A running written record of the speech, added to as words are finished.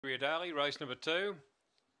Daly, race number 2.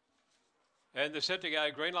 And they're set to go.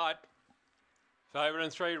 Green light. Favourite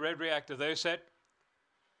and 3, Red Reactor. They're set.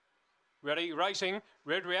 Ready, racing.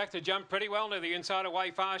 Red Reactor jumped pretty well to the inside, away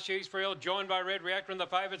fast. She's Friel, joined by Red Reactor, and the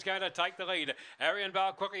favourite's going to take the lead. Arian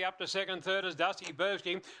Bar quickly up to second. Third is Dusty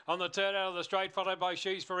Bursky on the turn out of the straight, followed by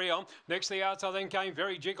She's Friel. Next to the outside then came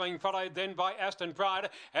Very Jiggling, followed then by Aston Pride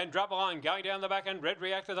and Drop Line going down the back, and Red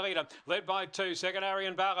Reactor the leader, led by 2. Second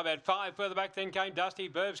Arian Bar, about 5 further back then came Dusty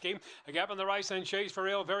Bursky. A gap in the race, then She's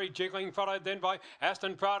Friel, Very Jiggling, followed then by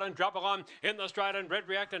Aston Pride and Drop Line in the straight, and Red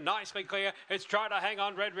Reactor nicely clear. It's trying to hang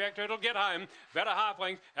on. Red Reactor, it'll get home. Better half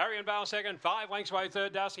length. Arian Bar second, 5 lengths away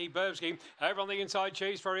third, Dusty Burbsky. Over on the inside,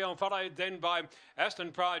 Cheese for Real, followed then by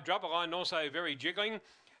Aston Pride, Drop a Line, also Very Jiggling.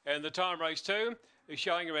 And the time race 2 is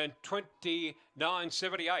showing around 29.78.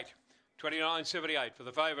 29.78 for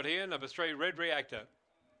the favourite here, number 3, Red Reactor.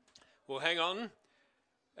 We'll hang on.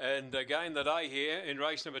 And again the day here in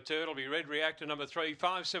race number 2, it'll be Red Reactor number 3,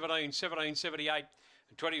 5.17, 17.78,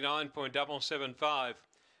 and 29.775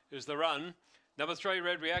 is the run. Number 3,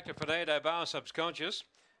 Red Reactor, Fernando Bar, Subconscious.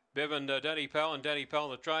 Bevan Danny Powell and Danny Powell,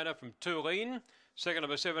 the trainer from Tulane. Second,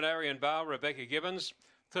 number 7, Arian Bar, Rebecca Gibbons.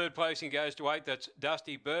 Third placing goes to 8, that's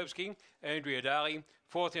Dusty Burbsky, Andrea Daly.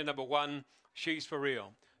 Fourth in number 1, She's for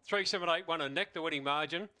Real. 3, 7, 8, 1, a neck the winning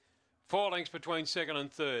margin. 4 lengths between second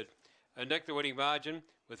and third. A neck the winning margin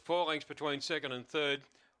with 4 lengths between second and third.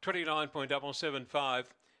 29.775,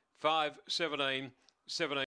 5.17, 17.